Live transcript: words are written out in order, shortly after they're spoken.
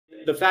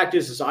the fact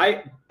is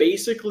I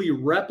basically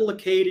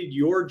replicated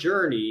your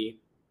journey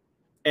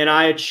and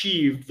I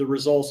achieved the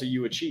results that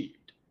you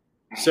achieved.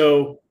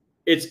 So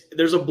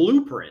there's a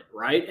blueprint,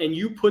 right? And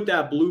you put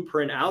that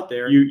blueprint out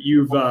there.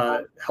 You've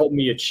helped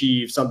me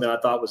achieve something I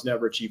thought was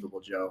never achievable,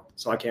 Joe.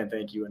 So I can't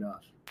thank you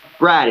enough.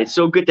 Brad, it's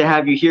so good to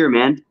have you here,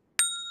 man.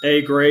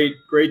 Hey, great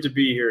to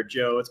be here,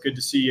 Joe. It's good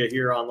to see you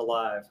here on the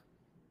live.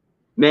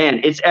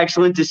 Man, it's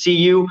excellent to see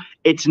you.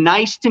 It's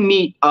nice to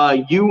meet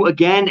you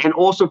again, and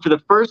also for the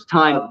first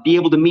time, be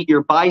able to meet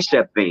your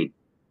bicep vein.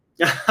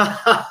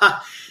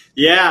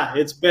 Yeah,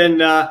 it's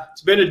been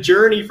a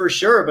journey for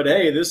sure, but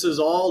hey, this is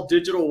all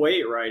digital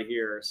weight right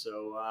here,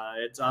 so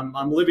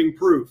I'm living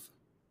proof.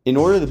 In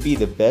order to be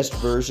the best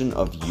version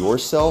of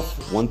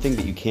yourself, one thing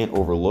that you can't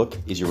overlook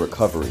is your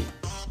recovery.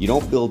 You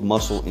don't build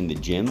muscle in the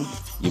gym,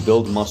 you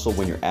build muscle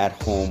when you're at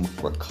home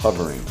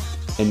recovering.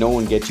 And no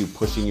one gets you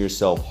pushing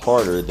yourself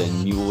harder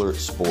than Mueller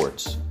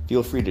Sports.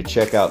 Feel free to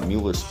check out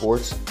Mueller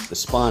Sports, the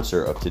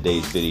sponsor of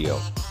today's video.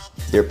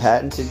 Their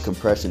patented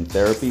compression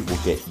therapy will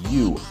get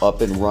you up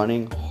and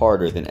running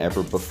harder than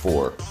ever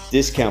before.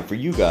 Discount for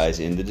you guys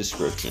in the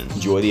description.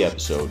 Enjoy the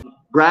episode.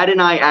 Brad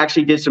and I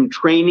actually did some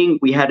training.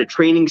 We had a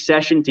training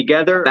session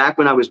together back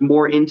when I was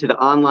more into the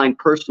online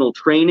personal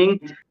training.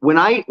 When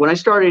I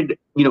started,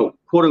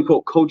 quote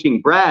unquote,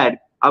 coaching Brad,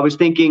 I was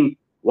thinking,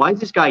 why is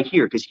this guy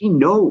here? Because he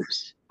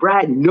knows.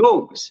 Brad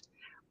knows.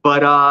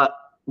 But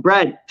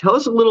Brad, tell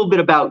us a little bit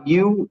about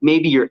you,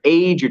 maybe your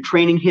age, your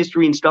training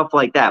history and stuff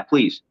like that,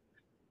 please.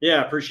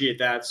 Yeah, appreciate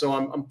that. So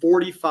I'm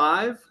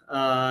 45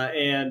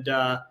 and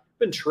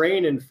been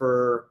training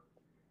for,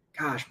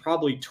 gosh,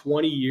 probably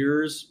 20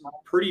 years,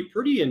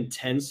 pretty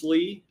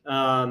intensely.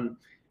 I've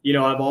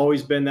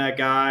always been that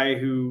guy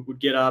who would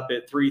get up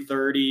at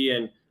 3:30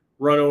 and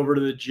run over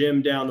to the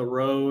gym down the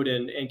road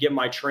and get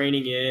my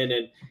training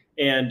in.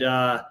 It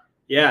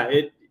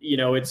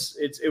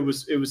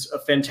was a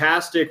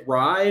fantastic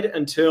ride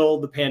until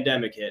the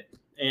pandemic hit,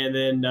 and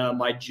then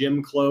my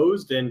gym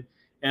closed, and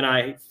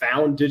I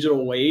found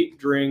digital weight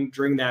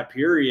during that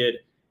period.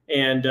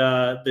 And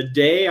the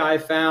day I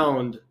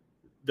found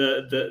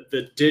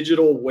the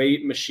digital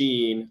weight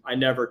machine, I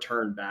never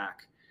turned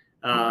back.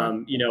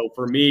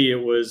 For me, it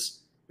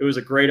was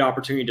a great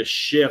opportunity to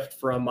shift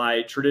from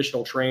my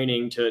traditional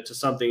training to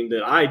something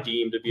that I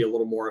deem to be a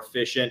little more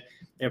efficient.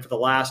 And for the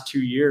last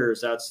 2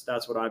 years,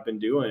 that's what I've been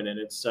doing, and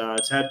it's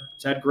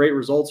had great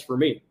results for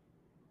me.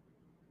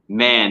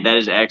 Man, that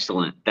is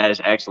excellent. That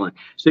is excellent.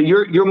 So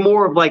you're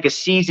more of like a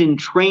seasoned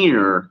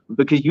trainer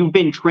because you've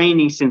been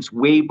training since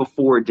way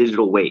before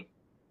digital weight.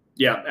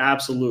 Yeah,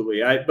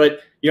 absolutely. I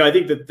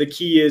think that the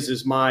key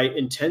is my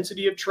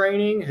intensity of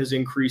training has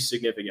increased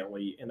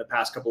significantly in the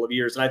past couple of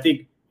years, and I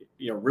think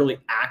really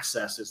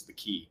access is the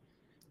key,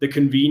 the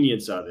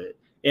convenience of it.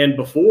 And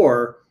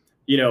before,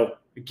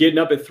 getting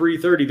up at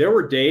 3:30, there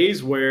were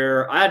days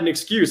where I had an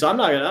excuse. I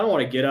don't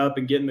want to get up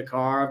and get in the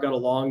car. I've got a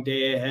long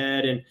day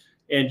ahead.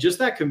 And just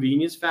that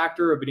convenience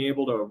factor of being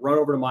able to run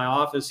over to my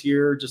office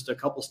here, just a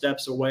couple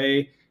steps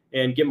away,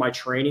 and get my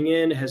training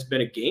in has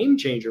been a game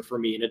changer for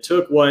me. And it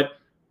took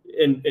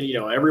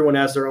everyone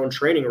has their own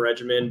training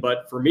regimen,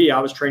 but for me, I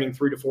was training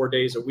 3 to 4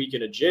 days a week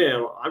in a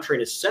gym. I'm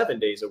training 7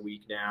 days a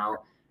week now.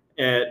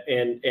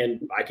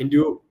 And I can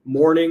do it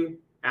morning,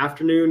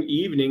 afternoon,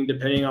 evening,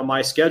 depending on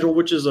my schedule,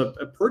 which is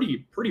a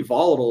pretty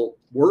volatile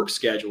work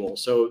schedule.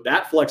 So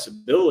that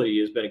flexibility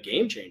has been a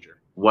game changer.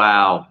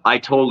 Wow. I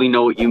totally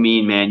know what you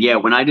mean, man. Yeah.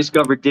 When I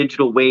discovered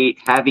digital weight,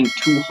 having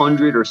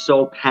 200 or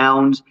so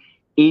pounds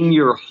in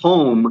your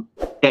home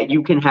that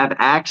you can have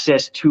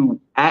access to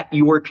at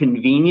your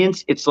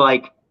convenience, it's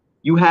like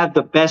you have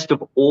the best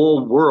of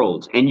all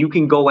worlds and you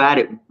can go at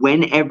it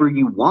whenever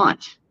you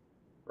want.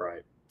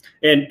 Right.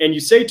 And you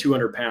say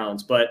 200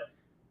 pounds, but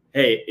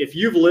hey, if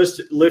you've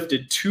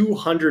lifted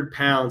 200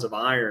 pounds of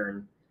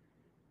iron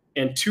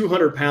and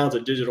 200 pounds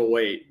of digital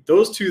weight,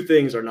 those two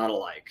things are not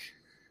alike.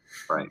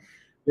 Right.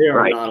 They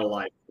are not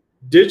alike.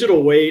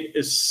 Digital weight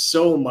is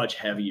so much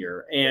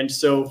heavier. And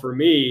so for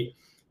me,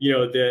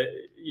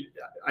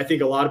 I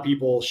think a lot of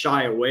people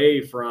shy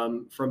away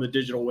from the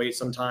digital weight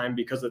sometime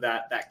because of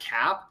that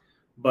cap.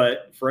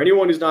 But for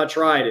anyone who's not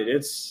tried it,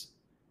 it's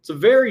a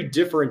very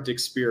different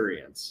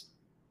experience.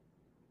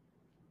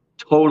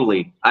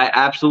 Totally.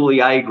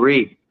 I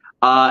agree.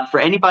 For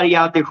anybody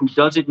out there who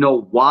doesn't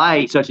know why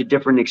it's such a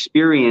different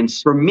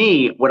experience, for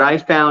me, what I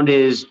found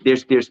is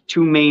there's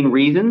two main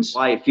reasons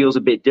why it feels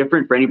a bit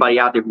different. For anybody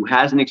out there who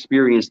hasn't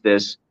experienced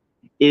this,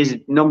 is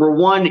number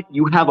one,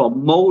 you have a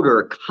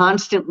motor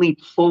constantly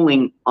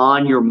pulling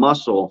on your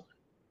muscle.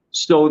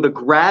 So the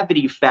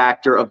gravity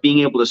factor of being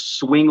able to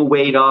swing a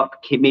weight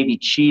up, maybe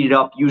cheat it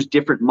up, use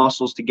different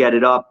muscles to get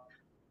it up,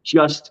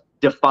 just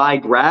defy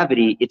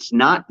gravity, it's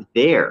not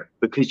there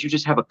because you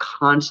just have a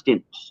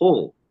constant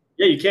pull.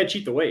 Yeah, you can't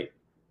cheat the weight.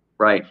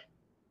 Right.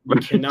 You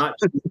cannot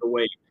cheat the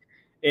weight.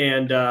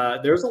 And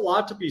there's a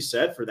lot to be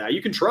said for that.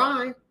 You can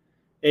try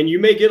and you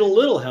may get a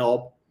little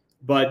help,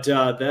 but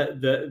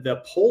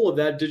the pull of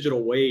that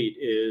digital weight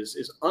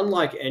is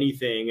unlike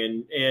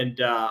anything.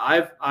 And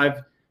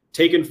I've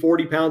taken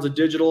 40 pounds of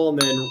digital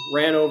and then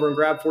ran over and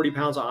grabbed 40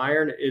 pounds of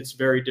iron, it's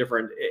very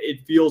different.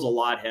 It feels a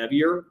lot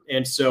heavier.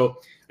 And so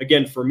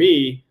again, for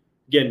me,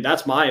 again,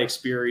 that's my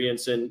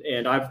experience.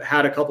 And I've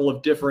had a couple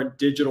of different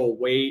digital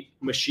weight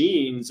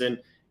machines, and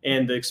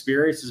the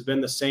experience has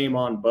been the same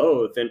on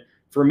both. And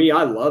for me,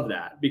 I love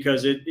that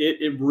because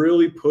it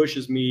really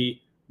pushes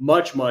me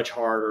much, much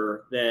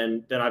harder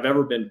than I've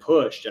ever been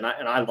pushed. And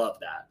I love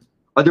that.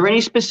 Are there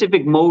any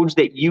specific modes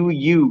that you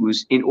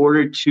use in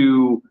order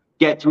to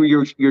get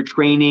through your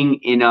training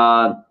in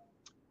a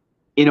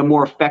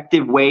more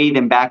effective way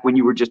than back when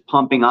you were just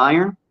pumping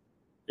iron?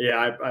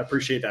 Yeah, I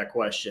appreciate that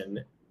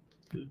question.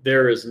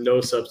 There is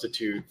no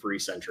substitute for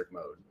eccentric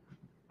mode.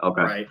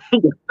 Okay. Right.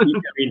 I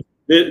mean,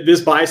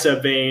 this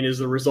bicep vein is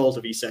the result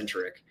of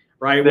eccentric,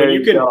 right? When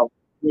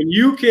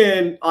you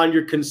can on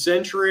your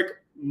concentric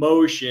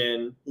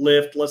motion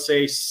lift, let's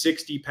say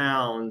 60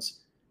 pounds,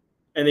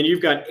 and then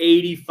you've got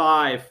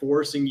 85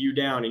 forcing you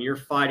down and you're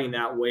fighting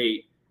that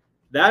weight,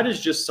 that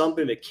is just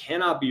something that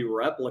cannot be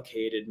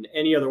replicated in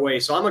any other way.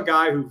 So I'm a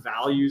guy who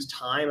values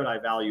time and I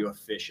value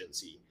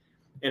efficiency.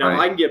 And if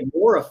I can get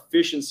more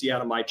efficiency out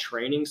of my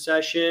training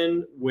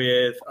session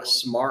with a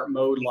smart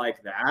mode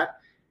like that,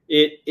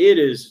 it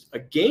is a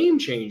game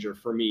changer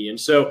for me. And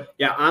so,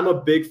 yeah, I'm a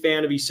big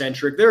fan of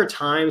eccentric. There are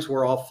times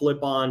where I'll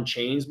flip on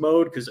chains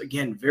mode because,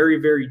 again, very,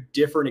 very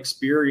different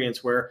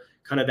experience where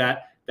kind of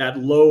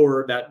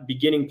that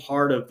beginning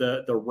part of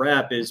the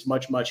rep is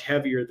much, much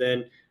heavier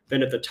than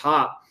at the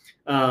top.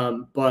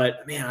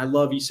 But man, I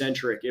love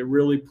eccentric. It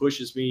really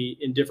pushes me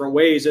in different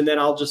ways. And then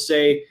I'll just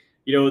say,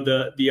 you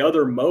know, the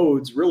other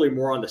modes really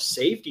more on the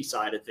safety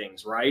side of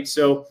things, right?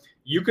 So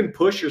you can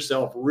push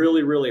yourself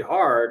really, really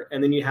hard,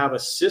 and then you have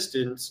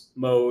assistance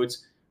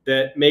modes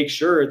that make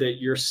sure that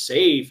you're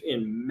safe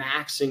in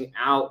maxing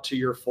out to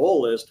your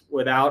fullest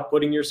without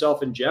putting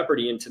yourself in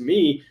jeopardy. And to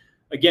me,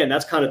 again,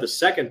 that's kind of the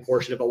second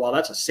portion of it. While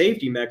that's a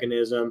safety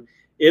mechanism,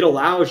 it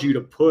allows you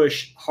to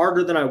push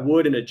harder than I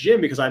would in a gym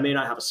because I may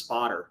not have a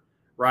spotter,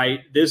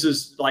 right? This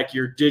is like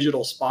your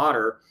digital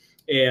spotter.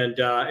 And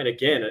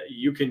again,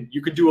 you can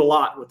do a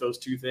lot with those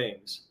two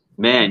things.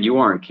 Man, you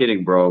aren't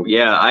kidding, bro.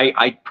 Yeah,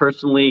 I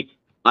personally,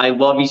 I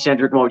love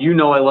eccentric mode. You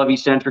know I love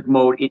eccentric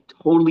mode. It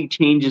totally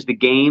changes the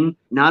game.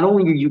 Not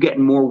only are you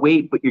getting more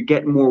weight, but you're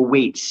getting more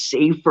weight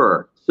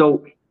safer.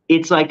 So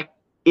it's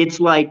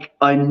like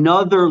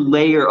another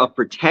layer of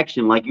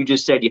protection. Like you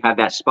just said, you have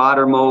that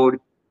spotter mode.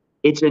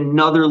 It's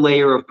another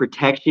layer of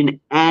protection,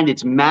 and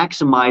it's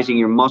maximizing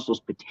your muscles'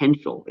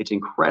 potential. It's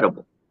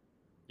incredible.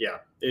 Yeah,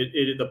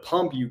 the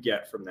pump you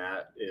get from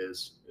that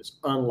is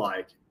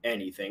unlike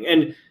anything.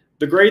 And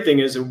the great thing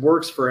is it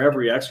works for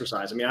every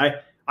exercise. I mean,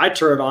 I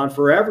turn it on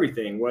for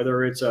everything,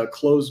 whether it's a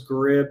closed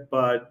grip,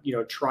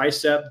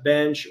 tricep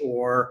bench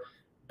or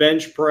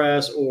bench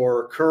press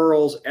or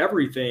curls,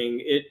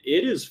 everything. It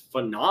is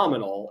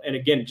phenomenal. And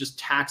again, it just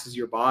taxes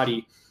your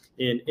body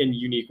in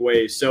unique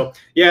ways. So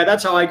yeah,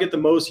 that's how I get the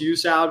most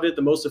use out of it,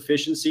 the most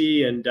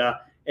efficiency. And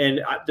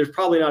there's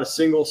probably not a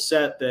single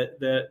set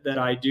that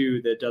I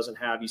do that doesn't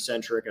have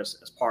eccentric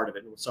as part of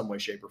it in some way,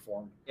 shape, or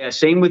form. Yeah,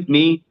 same with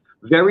me.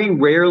 Very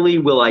rarely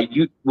will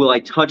I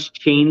touch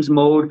chains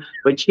mode,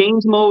 but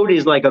chains mode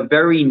is like a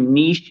very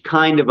niche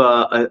kind of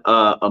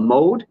a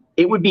mode.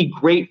 It would be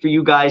great for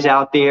you guys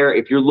out there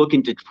if you're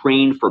looking to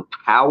train for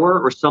power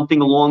or something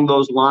along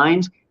those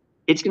lines.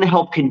 It's going to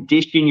help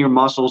condition your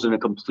muscles in a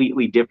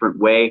completely different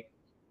way.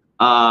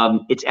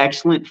 It's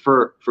excellent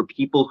for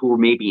people who are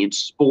maybe in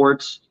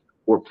sports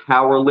or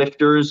power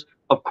lifters.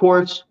 Of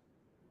course,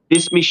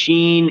 this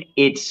machine,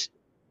 it's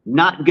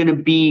not going to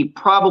be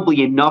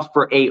probably enough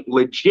for a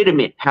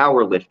legitimate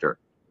power lifter.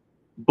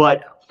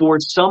 But for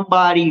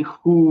somebody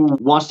who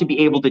wants to be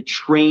able to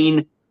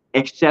train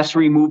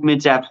accessory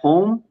movements at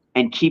home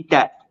and keep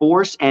that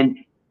force and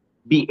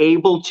be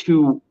able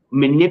to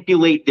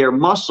manipulate their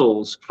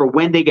muscles for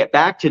when they get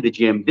back to the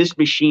gym, this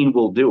machine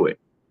will do it.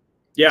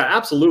 Yeah,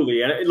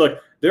 absolutely. And look,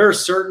 there are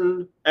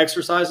certain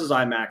exercises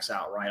I max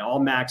out, right? I'll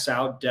max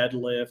out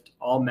deadlift,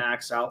 I'll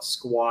max out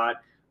squat.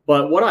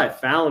 But what I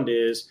found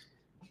is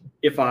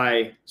if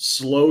I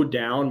slow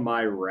down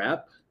my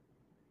rep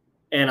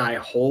and I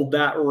hold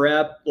that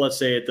rep, let's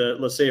say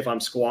if I'm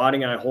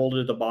squatting and I hold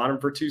it at the bottom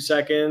for 2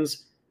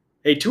 seconds,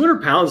 hey,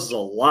 200 pounds is a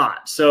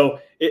lot. So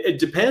it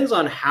depends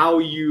on how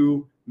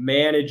you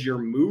manage your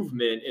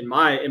movement, in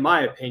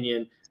my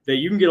opinion, that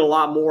you can get a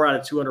lot more out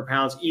of 200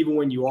 pounds even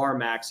when you are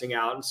maxing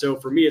out. And so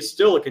for me, it's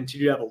still a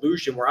continued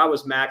evolution where I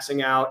was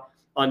maxing out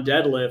on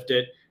deadlift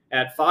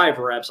at 5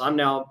 reps. I'm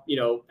now,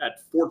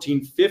 at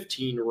 14,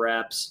 15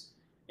 reps.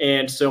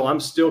 And so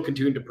I'm still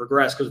continuing to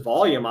progress because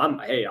volume,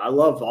 I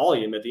love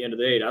volume at the end of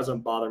the day. It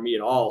doesn't bother me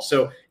at all.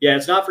 So yeah,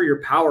 it's not for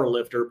your power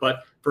lifter,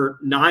 but for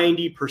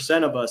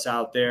 90% of us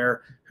out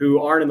there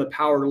who aren't in the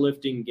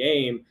powerlifting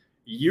game,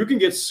 you can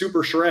get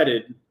super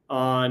shredded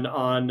on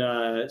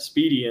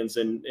Speedians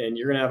and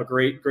you're going to have a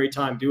great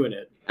time doing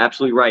it.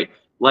 Absolutely right.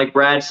 Like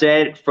Brad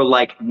said, for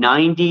like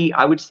 90,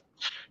 I would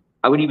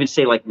even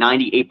say like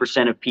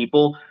 98% of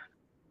people,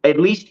 at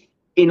least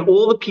in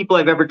all the people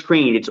I've ever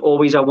trained, it's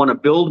always, I want to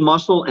build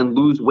muscle and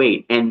lose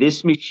weight. And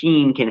this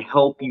machine can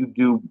help you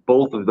do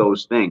both of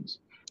those things.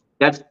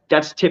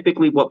 That's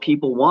typically what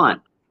people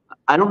want.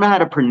 I don't know how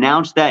to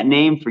pronounce that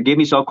name. Forgive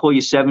me, so I'll call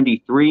you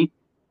 73.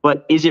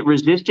 But is it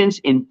resistance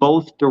in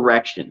both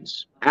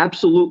directions?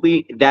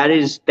 Absolutely, that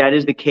is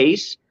the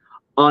case.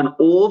 On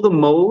all the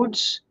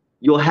modes,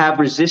 you'll have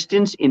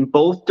resistance in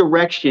both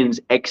directions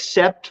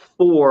except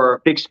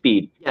for fixed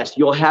speed. Yes,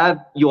 you'll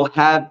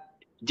have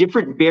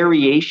different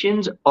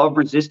variations of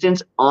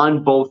resistance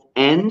on both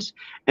ends.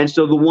 And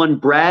so the one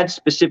Brad's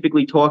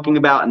specifically talking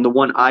about and the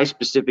one I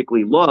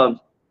specifically love,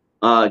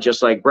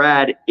 just like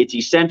Brad, it's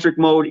eccentric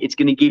mode. It's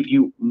going to give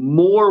you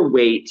more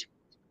weight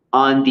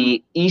on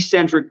the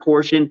eccentric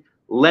portion,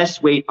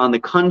 less weight on the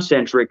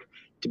concentric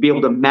to be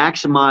able to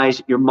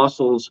maximize your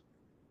muscles'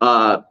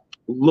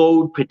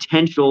 load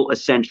potential,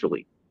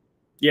 essentially.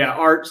 Yeah,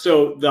 Art.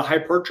 So the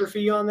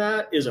hypertrophy on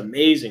that is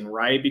amazing,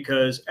 right?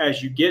 Because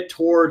as you get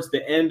towards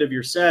the end of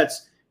your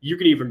sets, you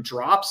can even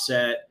drop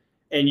set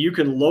and you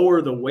can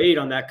lower the weight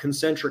on that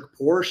concentric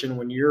portion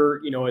when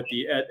you're, you know, at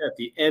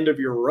the end of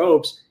your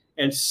ropes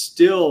and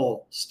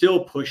still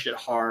push it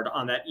hard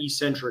on that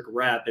eccentric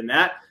rep. And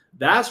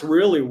that's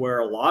really where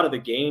a lot of the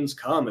gains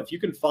come. If you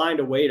can find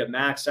a way to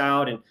max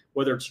out, and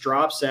whether it's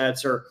drop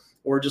sets or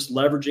just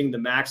leveraging the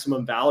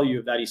maximum value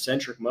of that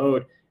eccentric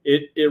mode,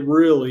 it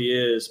really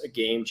is a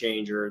game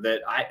changer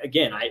that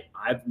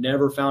I've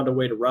never found a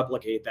way to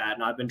replicate that.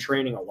 And I've been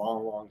training a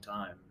long, long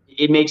time.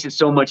 It makes it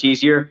so much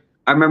easier.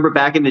 I remember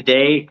back in the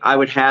day, I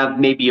would have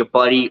maybe a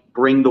buddy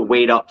bring the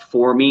weight up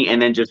for me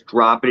and then just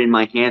drop it in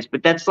my hands.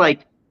 But that's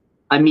like,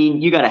 I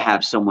mean, you got to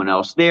have someone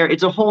else there.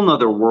 It's a whole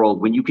nother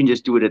world when you can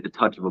just do it at the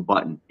touch of a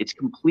button. It's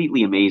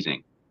completely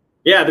amazing.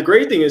 Yeah. The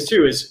great thing is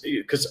too, is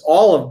because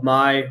all of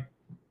my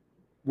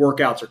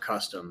workouts are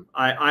custom.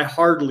 I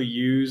hardly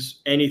use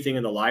anything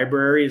in the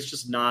library. It's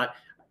just not,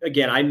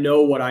 again, I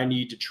know what I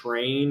need to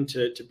train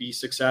to be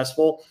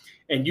successful.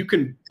 And you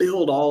can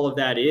build all of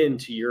that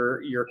into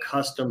your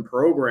custom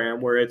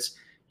program where it's,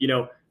 you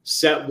know,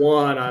 set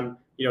one, I'm,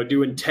 you know,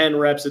 doing 10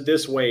 reps at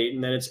this weight,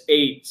 and then it's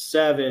 8,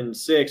 7,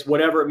 6,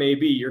 whatever it may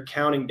be. You're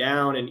counting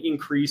down and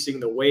increasing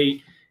the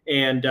weight.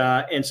 And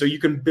so you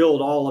can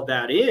build all of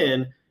that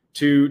in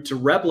to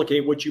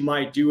replicate what you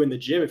might do in the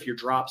gym if you're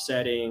drop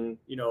setting,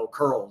 you know,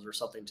 curls or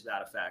something to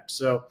that effect.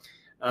 So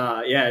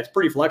yeah, it's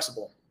pretty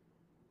flexible.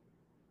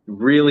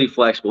 Really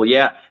flexible.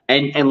 Yeah.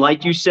 And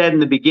like you said in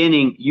the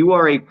beginning, you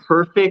are a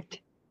perfect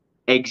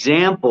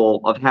example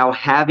of how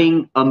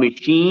having a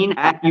machine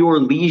at your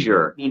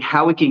leisure, I mean,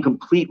 how it can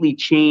completely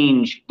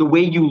change the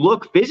way you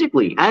look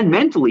physically and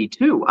mentally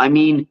too. I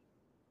mean,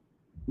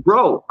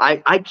 bro,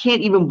 I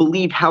can't even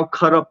believe how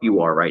cut up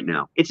you are right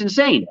now. It's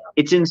insane.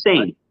 It's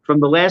insane. From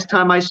the last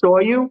time I saw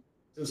you?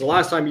 Since the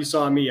last time you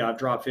saw me, I've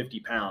dropped 50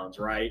 pounds,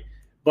 right?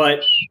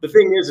 But the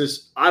thing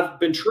is I've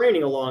been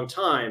training a long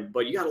time,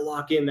 but you got to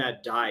lock in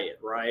that diet,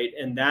 right?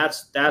 And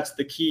that's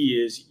the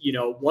key is, you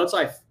know, once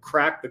I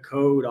cracked the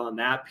code on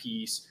that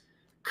piece,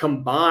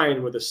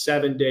 combined with a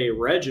 7-day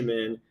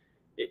regimen,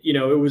 you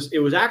know, it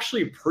was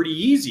actually pretty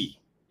easy.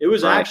 It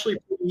was actually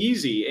pretty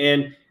easy.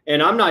 And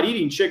I'm not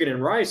eating chicken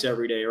and rice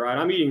every day, right?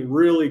 I'm eating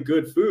really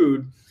good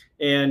food.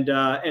 And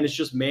it's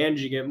just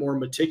managing it more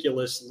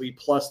meticulously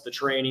plus the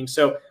training.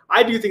 So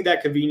I do think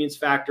that convenience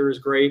factor is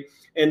great.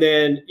 And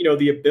then, you know,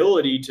 the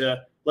ability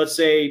to, let's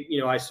say, you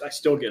know, I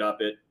still get up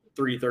at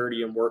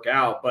 3:30 and work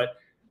out, but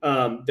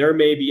I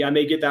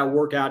may get that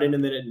workout in,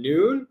 and then at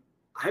noon,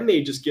 I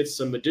may just get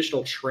some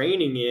additional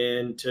training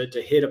in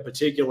to hit a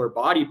particular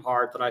body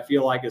part that I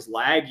feel like is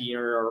lagging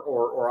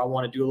or I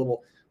want to do a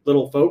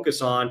little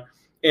focus on.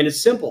 And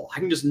it's simple. I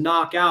can just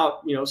knock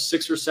out, you know,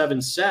 6 or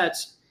 7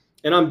 sets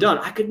and I'm done.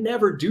 I could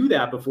never do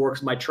that before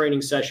because my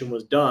training session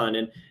was done.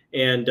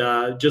 And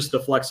just the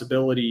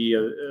flexibility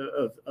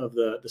of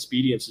the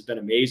Speedience has been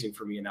amazing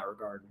for me in that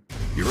regard.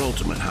 Your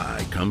ultimate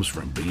high comes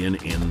from being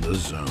in the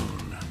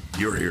zone.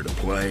 You're here to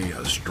play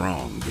a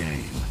strong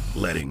game,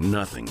 letting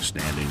nothing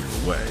stand in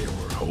your way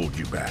or hold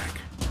you back.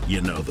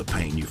 You know the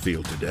pain you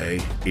feel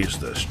today is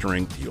the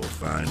strength you'll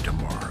find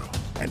tomorrow.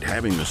 And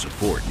having the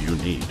support you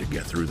need to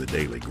get through the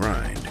daily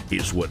grind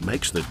is what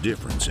makes the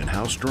difference in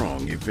how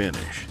strong you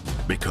finish.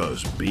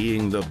 Because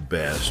being the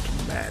best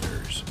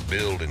matters.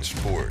 Build and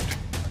sport.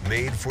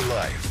 Made for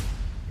life.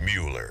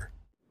 Mueller.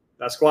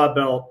 That squat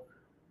belt.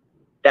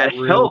 That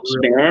helps,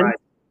 man.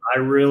 I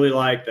really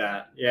like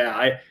that.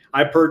 Yeah,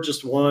 I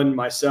purchased one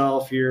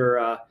myself here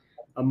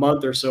a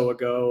month or so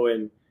ago,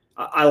 and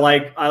I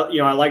like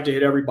to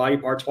hit every body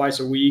part twice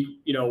a week.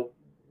 You know,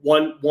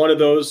 one of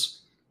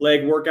those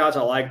leg workouts,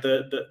 I like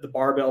the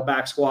barbell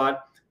back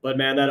squat, but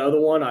man, that other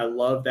one, I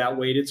love that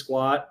weighted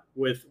squat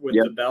with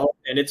the belt,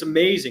 and it's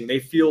amazing. They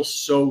feel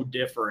so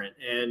different,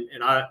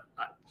 and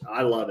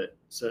I love it.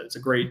 So it's a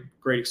great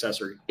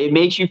accessory. It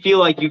makes you feel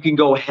like you can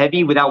go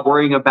heavy without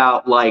worrying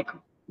about like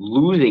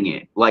losing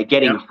it, like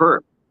getting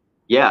hurt.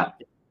 Yeah.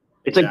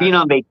 It's like being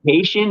on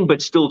vacation,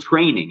 but still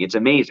training. It's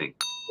amazing.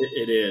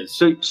 It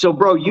is. So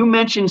bro, you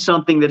mentioned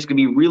something that's going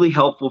to be really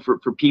helpful for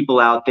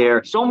people out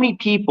there. So many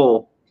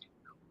people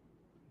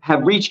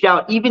have reached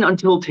out even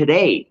until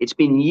today. It's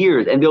been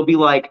years, and they'll be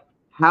like,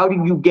 how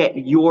do you get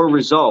your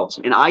results?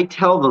 And I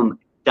tell them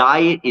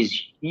diet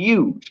is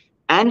huge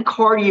and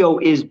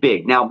cardio is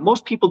big. Now,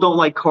 most people don't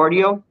like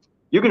cardio.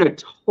 You're going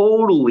to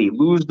totally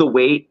lose the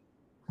weight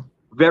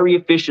very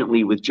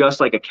efficiently with just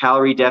like a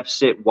calorie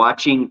deficit,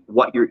 watching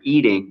what you're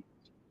eating.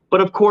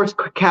 But of course,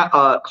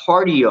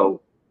 cardio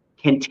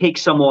can take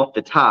some off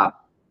the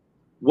top.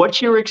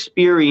 What's your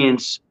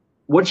experience?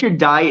 What's your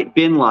diet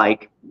been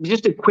like?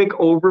 Just a quick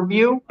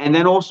overview. And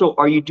then also,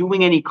 are you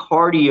doing any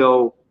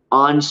cardio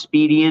on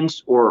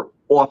Spedients or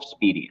off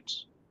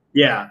Spedients?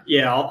 Yeah.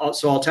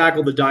 So I'll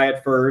tackle the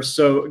diet first.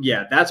 So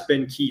yeah, that's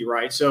been key,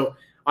 right? So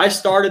I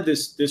started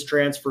this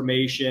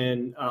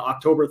transformation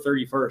October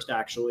 31st,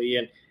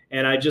 actually,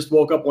 and I just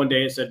woke up one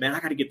day and said, man, I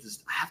got to get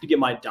this. I have to get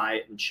my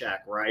diet in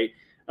check, right?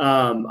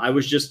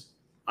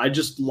 I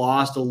just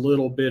lost a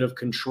little bit of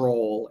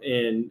control,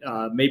 and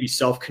maybe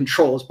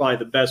self-control is probably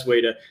the best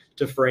way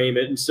to frame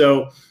it. And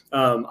so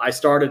I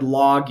started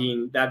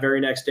logging that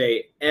very next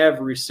day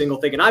every single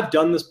thing. And I've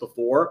done this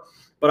before,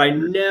 but I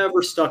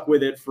never stuck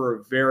with it for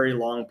a very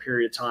long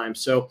period of time.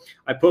 So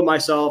I put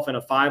myself in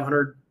a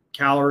 500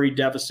 calorie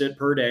deficit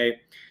per day,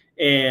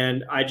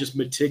 and I just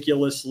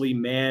meticulously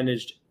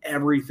managed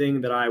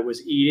everything that I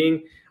was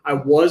eating. I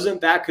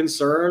wasn't that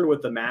concerned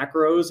with the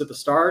macros at the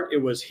start. It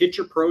was hit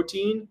your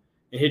protein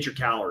and hit your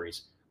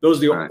calories. Those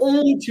are the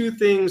only two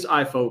things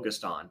I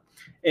focused on.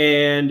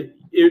 And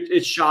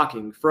it's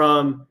shocking.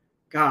 From,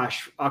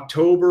 gosh,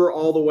 October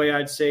all the way,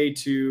 I'd say,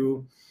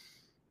 to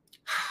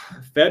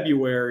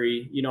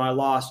February, I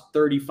lost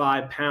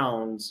 35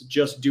 pounds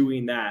just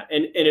doing that.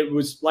 And it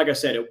was, like I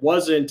said, it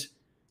wasn't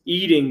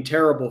eating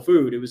terrible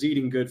food. It was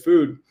eating good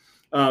food.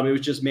 It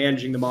was just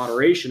managing the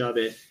moderation of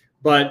it.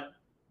 But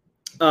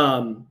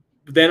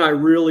then I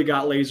really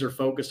got laser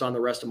focused on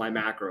the rest of my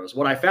macros.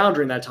 What I found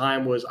during that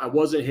time was I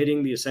wasn't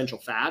hitting the essential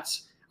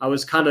fats. I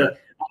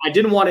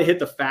didn't want to hit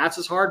the fats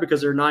as hard because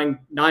they're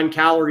nine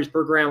calories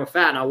per gram of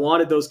fat, and I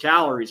wanted those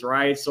calories,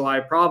 right? So I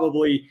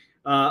probably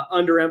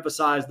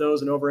underemphasized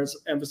those and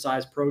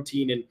overemphasized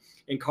protein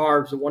and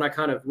carbs. But when I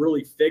kind of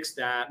really fixed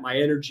that, my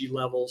energy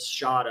levels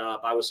shot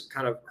up. I was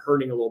kind of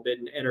hurting a little bit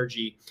in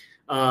energy,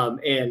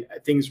 and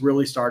things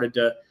really started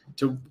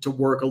to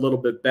work a little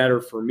bit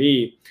better for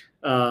me.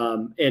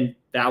 And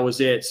that was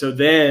it. So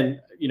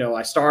then, I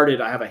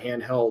have a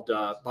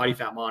handheld body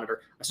fat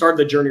monitor. I started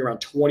the journey around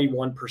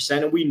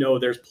 21%, and we know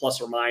there's plus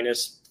or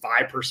minus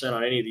 5%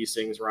 on any of these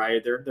things,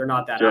 right? They're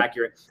not that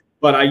accurate,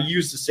 but I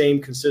used the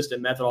same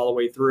consistent method all the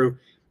way through.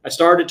 I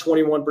started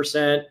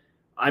 21%.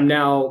 I'm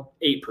now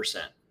 8%,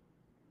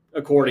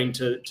 according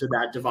to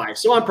that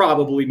device. So I'm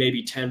probably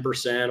maybe 10%,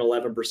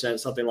 11%,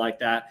 something like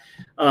that.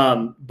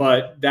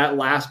 But that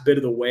last bit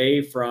of the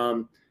way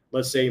from,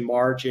 let's say,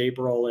 March,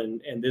 April,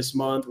 and this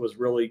month was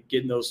really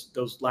getting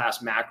those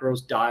last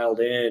macros dialed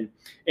in.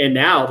 And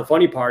now the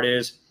funny part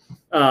is,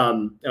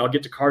 and I'll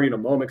get to cardio in a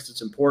moment because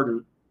it's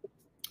important.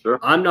 Sure.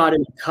 I'm not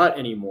in the cut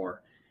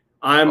anymore.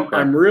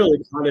 I'm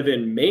really kind of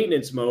in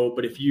maintenance mode.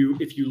 But if you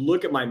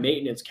look at my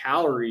maintenance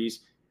calories,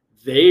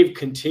 they've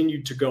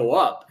continued to go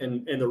up.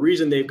 And the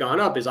reason they've gone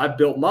up is I've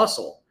built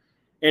muscle.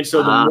 And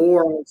so the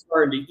more I'm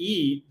starting to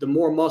eat, the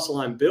more muscle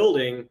I'm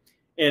building.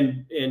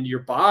 And your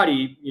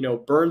body,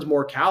 burns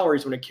more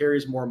calories when it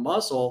carries more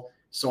muscle.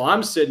 So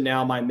I'm sitting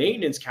now, my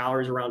maintenance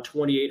calories around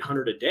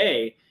 2,800 a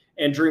day.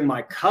 And during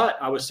my cut,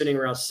 I was sitting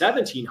around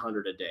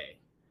 1,700 a day.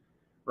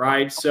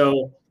 Right.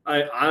 So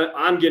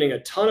I'm getting a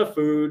ton of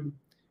food,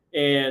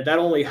 and that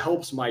only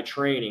helps my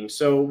training.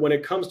 So when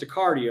it comes to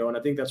cardio, and I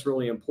think that's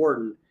really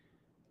important,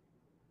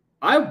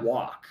 I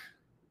walk.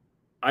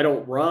 I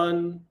don't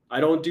run. I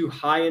don't do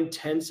high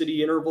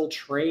intensity interval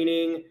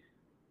training.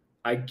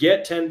 I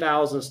get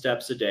 10,000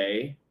 steps a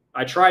day.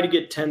 I try to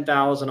get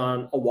 10,000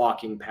 on a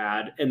walking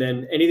pad, and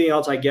then anything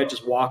else I get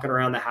just walking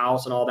around the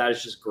house and all that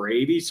is just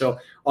gravy. So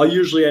I'll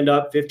usually end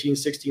up 15,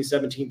 16,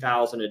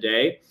 17,000 a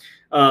day.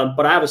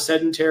 But I have a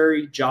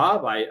sedentary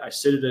job. I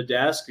sit at a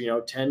desk,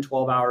 10,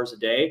 12 hours a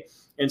day.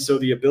 And so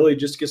the ability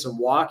just to get some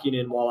walking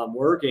in while I'm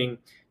working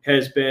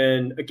has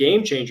been a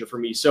game changer for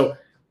me. So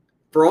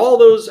for all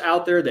those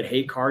out there that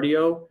hate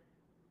cardio,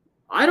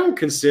 I don't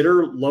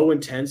consider low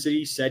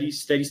intensity, steady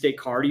state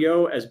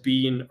cardio as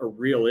being a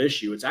real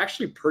issue. It's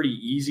actually pretty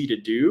easy to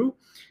do.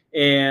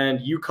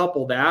 And you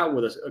couple that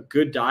with a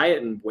good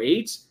diet and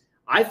weights,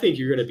 I think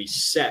you're going to be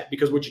set,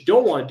 because what you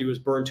don't want to do is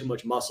burn too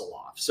much muscle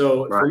off.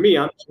 So for me,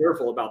 I'm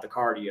careful about the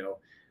cardio.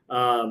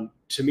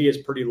 To me, it's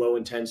pretty low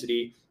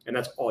intensity, and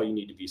that's all you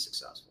need to be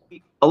successful.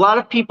 A lot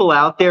of people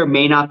out there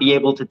may not be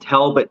able to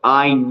tell, but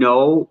I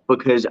know,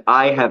 because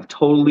I have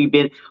totally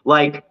been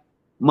like,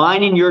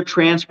 mine and your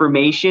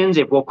transformations,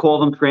 if we'll call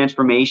them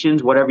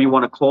transformations, whatever you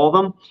want to call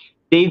them,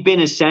 they've been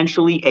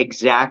essentially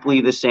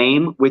exactly the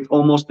same, with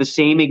almost the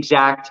same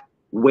exact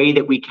way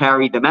that we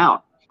carried them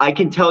out. I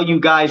can tell you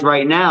guys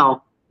right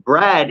now,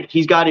 Brad,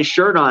 he's got his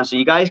shirt on, so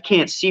you guys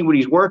can't see what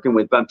he's working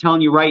with, but I'm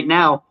telling you right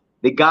now,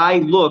 the guy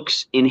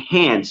looks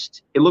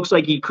enhanced. It looks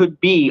like he could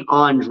be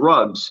on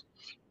drugs,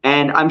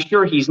 and I'm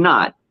sure he's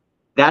not.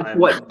 That's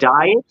what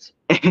diet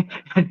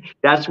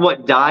That's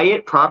what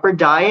proper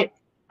diet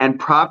and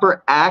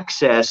proper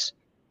access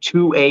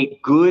to a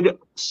good,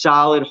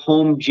 solid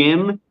home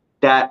gym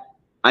that,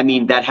 I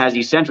mean, that has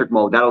eccentric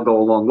mode. That'll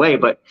go a long way,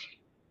 but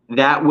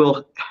that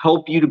will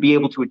help you to be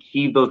able to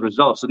achieve those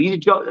results. So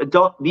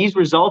these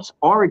results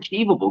are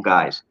achievable,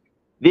 guys.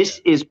 This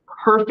is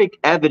perfect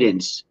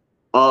evidence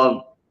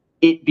of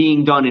it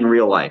being done in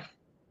real life.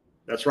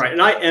 That's right.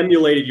 And I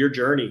emulated your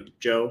journey,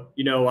 Joe.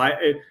 You know,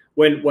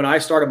 when I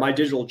started my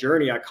digital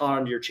journey, I caught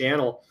onto your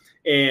channel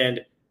and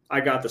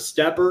I got the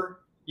stepper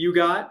you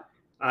got,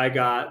 I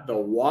got the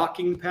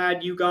walking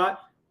pad you got.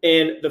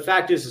 And the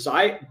fact is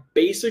I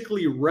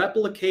basically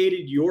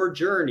replicated your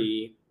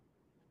journey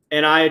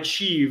and I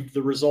achieved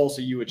the results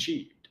that you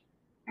achieved.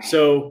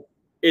 So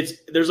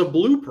there's a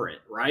blueprint,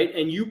 right?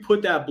 And you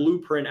put that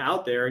blueprint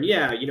out there. And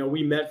yeah, you know,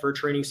 we met for a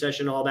training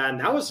session, all that. And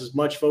that was as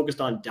much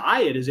focused on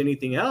diet as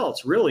anything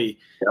else, really.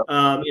 Yep.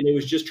 And it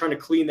was just trying to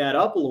clean that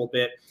up a little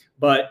bit.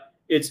 But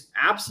it's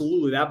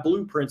absolutely, that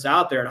blueprint's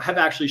out there. And I've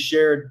actually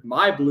shared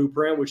my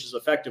blueprint, which is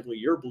effectively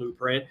your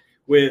blueprint,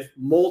 with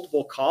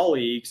multiple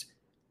colleagues,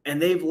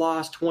 and they've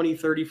lost 20,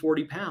 30,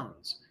 40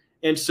 pounds.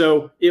 And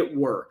so it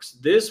works.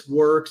 This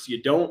works.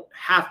 You don't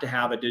have to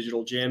have a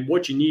digital gym.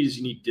 What you need is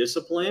you need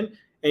discipline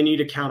and you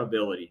need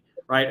accountability,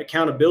 right?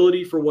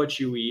 Accountability for what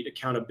you eat,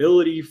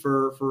 accountability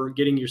for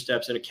getting your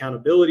steps in,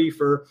 accountability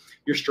for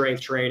your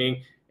strength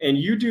training. And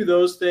you do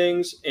those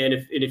things. And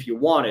if you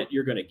want it,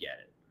 you're going to get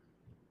it.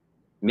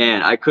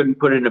 Man, I couldn't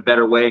put it in a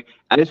better way.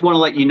 I just want to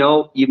let you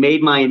know, you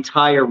made my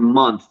entire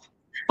month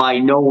by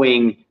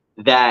knowing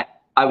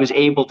that I was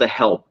able to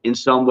help in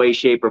some way,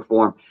 shape, or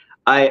form.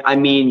 I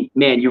mean,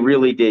 man, you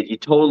really did. You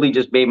totally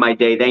just made my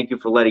day. Thank you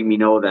for letting me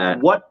know that.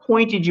 What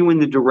pointed you in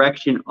the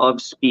direction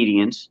of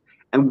Speedience,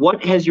 and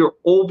what has your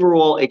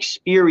overall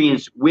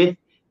experience with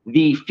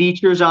the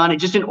features on it,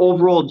 just in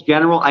overall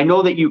general? I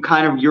know that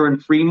you're in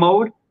free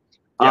mode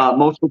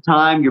most of the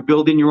time. You're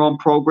building your own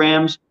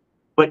programs.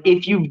 But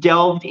if you've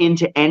delved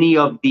into any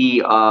of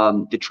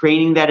the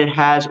training that it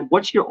has,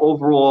 what's your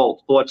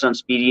overall thoughts on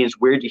Speedience?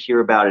 Where did you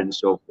hear about it and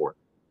so forth?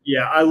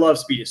 Yeah, I love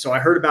Speedience. So I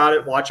heard about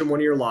it watching one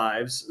of your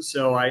lives.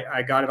 So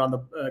I got it on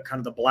the kind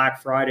of the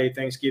Black Friday,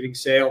 Thanksgiving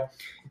sale.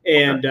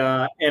 And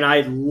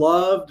I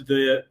loved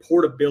the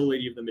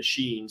portability of the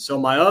machine. So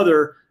my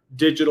other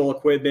digital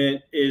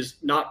equipment is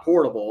not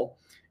portable.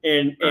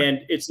 And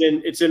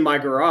it's in my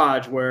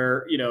garage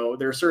where, you know,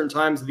 there are certain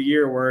times of the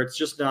year where it's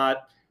just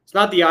not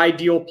the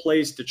ideal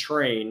place to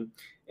train.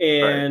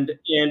 And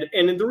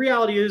the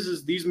reality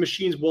is these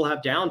machines will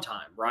have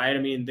downtime, right? I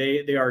mean,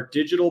 they are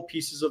digital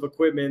pieces of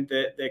equipment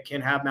that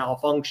can have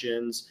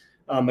malfunctions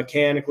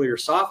mechanically or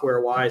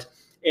software wise.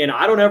 And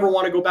I don't ever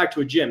want to go back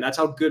to a gym. That's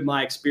how good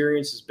my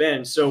experience has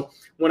been. So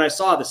when I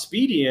saw the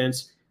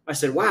Speedience, I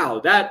said,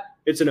 wow,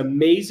 it's an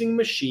amazing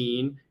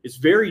machine. It's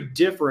very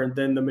different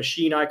than the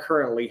machine I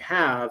currently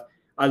have.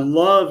 I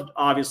loved,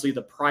 obviously,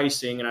 the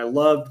pricing, and I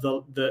loved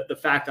the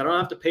fact that I don't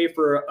have to pay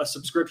for a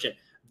subscription.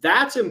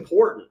 That's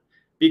important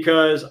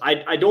because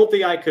I don't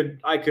think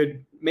I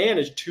could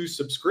manage 2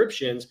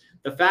 subscriptions.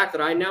 The fact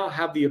that I now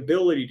have the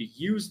ability to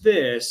use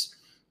this,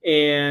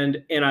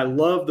 and I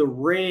love the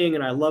ring,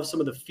 and I love some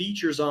of the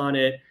features on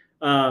it.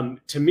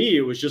 To me,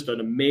 it was just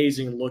an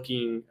amazing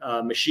looking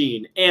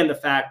machine, and the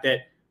fact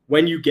that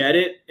when you get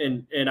it,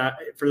 and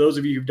for those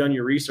of you who've done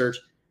your research,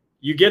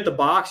 you get the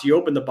box, you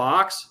open the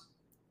box,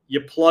 you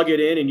plug it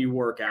in, and you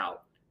work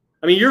out.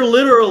 I mean, you're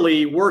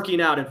literally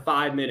working out in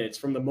 5 minutes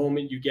from the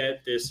moment you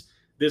get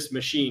this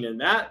machine.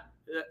 And that,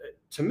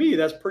 to me,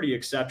 that's pretty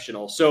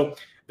exceptional. So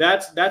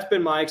that's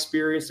been my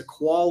experience. The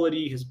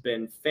quality has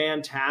been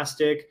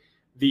fantastic.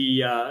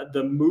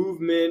 The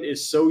movement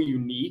is so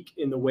unique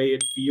in the way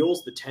it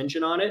feels, the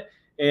tension on it.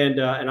 And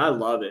I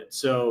love it.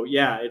 So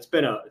yeah, it's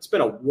been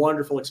a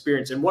wonderful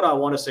experience. And what I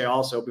want to say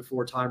also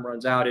before time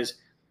runs out is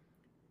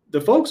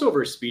the folks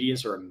over at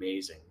Speedience are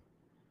amazing.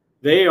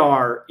 They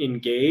are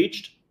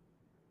engaged.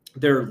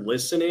 They're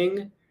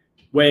listening.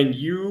 When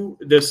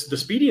the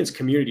Speedience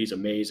community is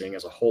amazing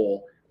as a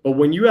whole, but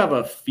when you have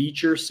a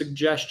feature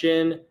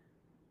suggestion,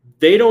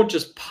 they don't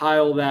just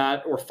pile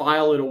that or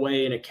file it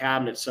away in a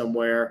cabinet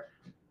somewhere.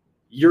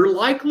 You're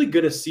likely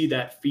going to see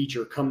that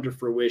feature come to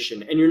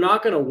fruition, and you're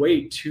not going to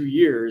wait 2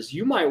 years.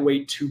 You might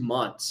wait 2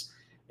 months.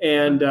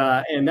 And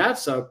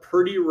that's a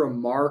pretty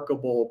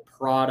remarkable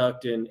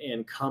product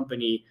and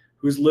company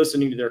who's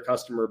listening to their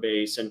customer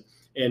base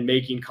and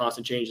making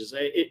constant changes.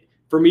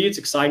 For me, it's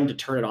exciting to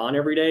turn it on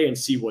every day and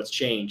see what's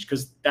changed,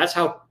 because that's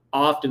how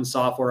often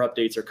software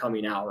updates are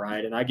coming out,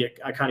 right? And I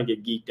kind of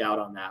get geeked out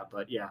on that.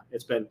 But yeah,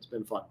 it's been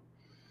fun.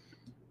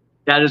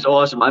 That is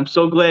awesome. I'm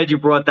so glad you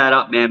brought that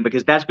up, man,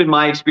 because that's been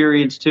my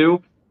experience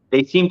too.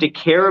 They seem to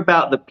care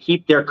about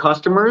their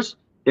customers.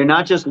 They're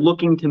not just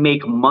looking to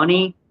make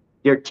money.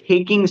 They're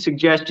taking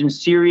suggestions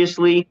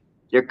seriously.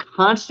 They're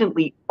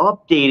constantly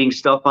updating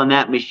stuff on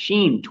that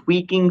machine,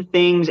 tweaking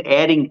things,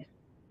 adding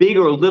big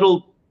or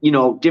little,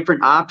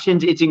 different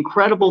options. It's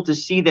incredible to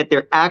see that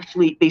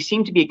they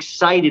seem to be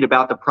excited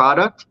about the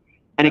product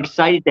and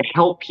excited to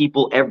help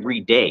people every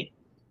day.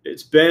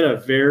 it's been a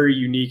very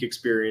unique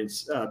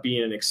experience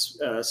being an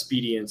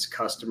Expedience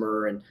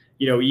customer. And,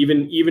 you know,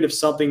 even if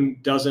something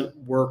doesn't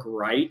work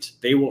right,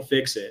 they will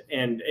fix it.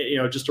 And, you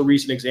know, just a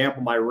recent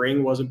example, my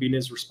ring wasn't being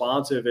as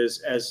responsive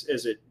as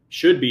it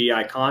should be.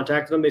 I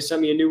contacted them. They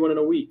sent me a new one in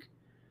a week.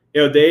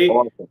 You know,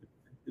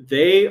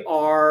 they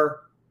are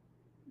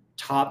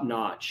top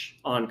notch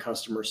on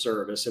customer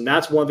service. And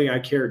that's one thing I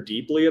care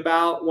deeply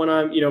about when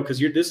I'm, you know, because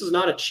this is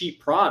not a cheap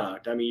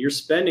product. I mean, you're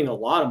spending a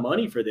lot of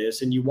money for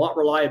this and you want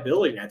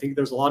reliability. I think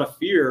there's a lot of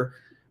fear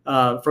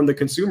from the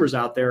consumers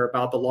out there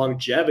about the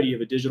longevity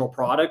of a digital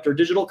product or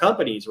digital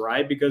companies,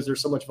 right? Because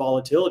there's so much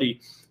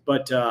volatility.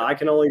 But I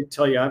can only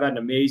tell you, I've had an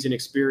amazing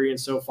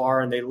experience so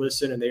far, and they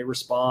listen and they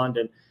respond,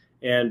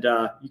 and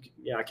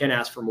yeah, I can't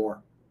ask for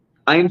more.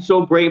 I am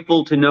so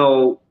grateful to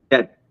know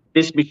that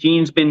this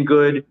machine's been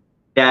good,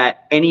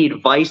 that any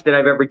advice that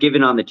I've ever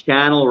given on the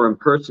channel or in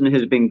person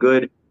has been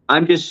good.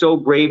 I'm just so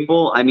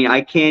grateful. I mean,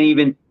 I can't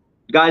even,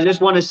 guys, I just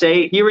want to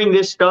say, hearing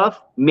this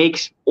stuff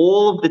makes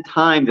all of the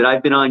time that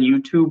I've been on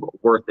YouTube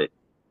worth it.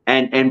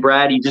 And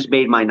Brad, you just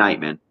made my night,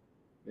 man.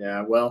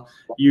 Yeah, well,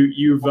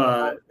 you've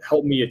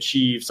helped me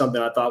achieve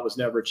something I thought was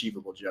never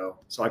achievable, Joe.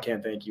 So I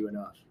can't thank you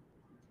enough.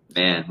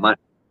 Man,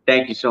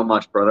 thank you so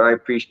much, brother. I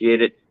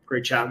appreciate it.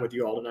 Great chatting with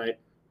you all tonight.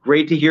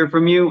 Great to hear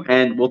from you,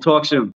 and we'll talk soon.